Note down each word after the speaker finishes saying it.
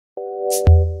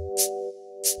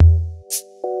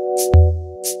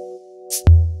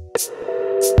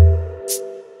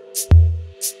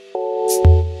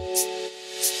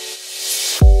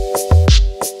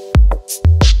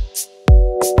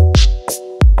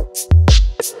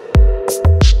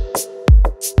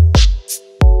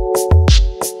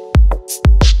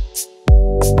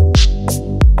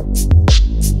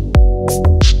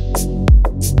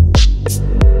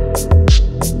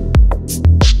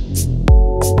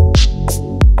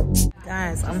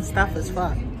Stuff as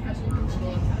fuck.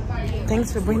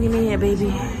 Thanks for bringing me here,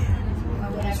 baby.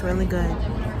 It's really good.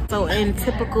 So in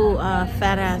typical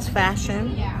fat ass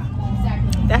fashion,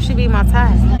 that should be my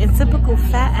type. In typical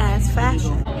fat ass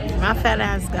fashion, my fat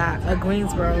ass got a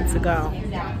Greensboro to go.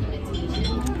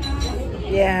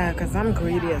 Yeah, cause I'm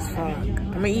greedy as fuck.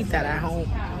 I'm gonna eat that at home.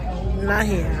 Not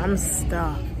here. I'm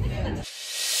stuffed.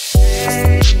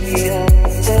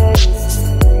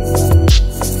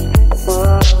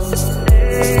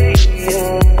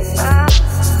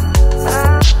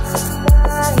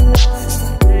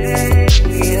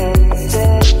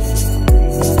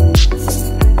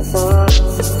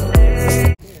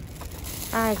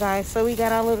 Alright guys, so we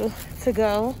got our little to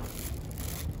go.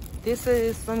 This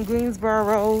is some Greensboro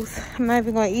rolls. I'm not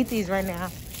even gonna eat these right now.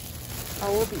 I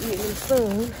will be eating them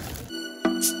soon.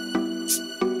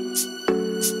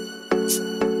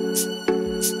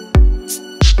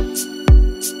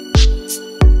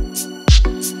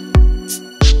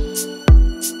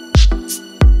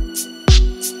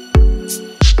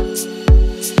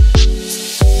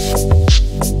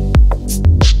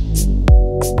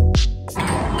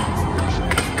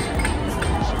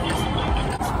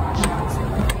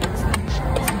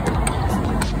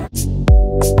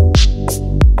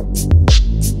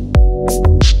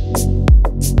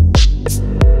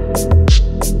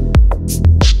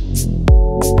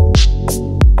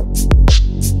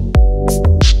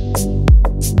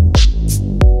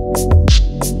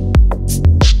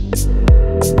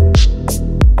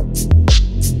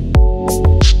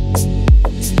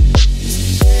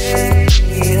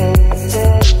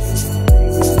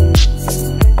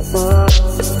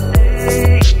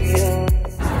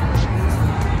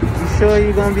 Sure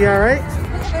you're gonna be all right?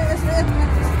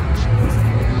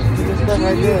 This stuff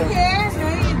right there. You care? No,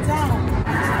 you don't.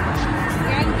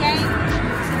 Gang, gang.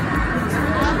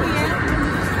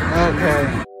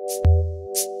 Okay.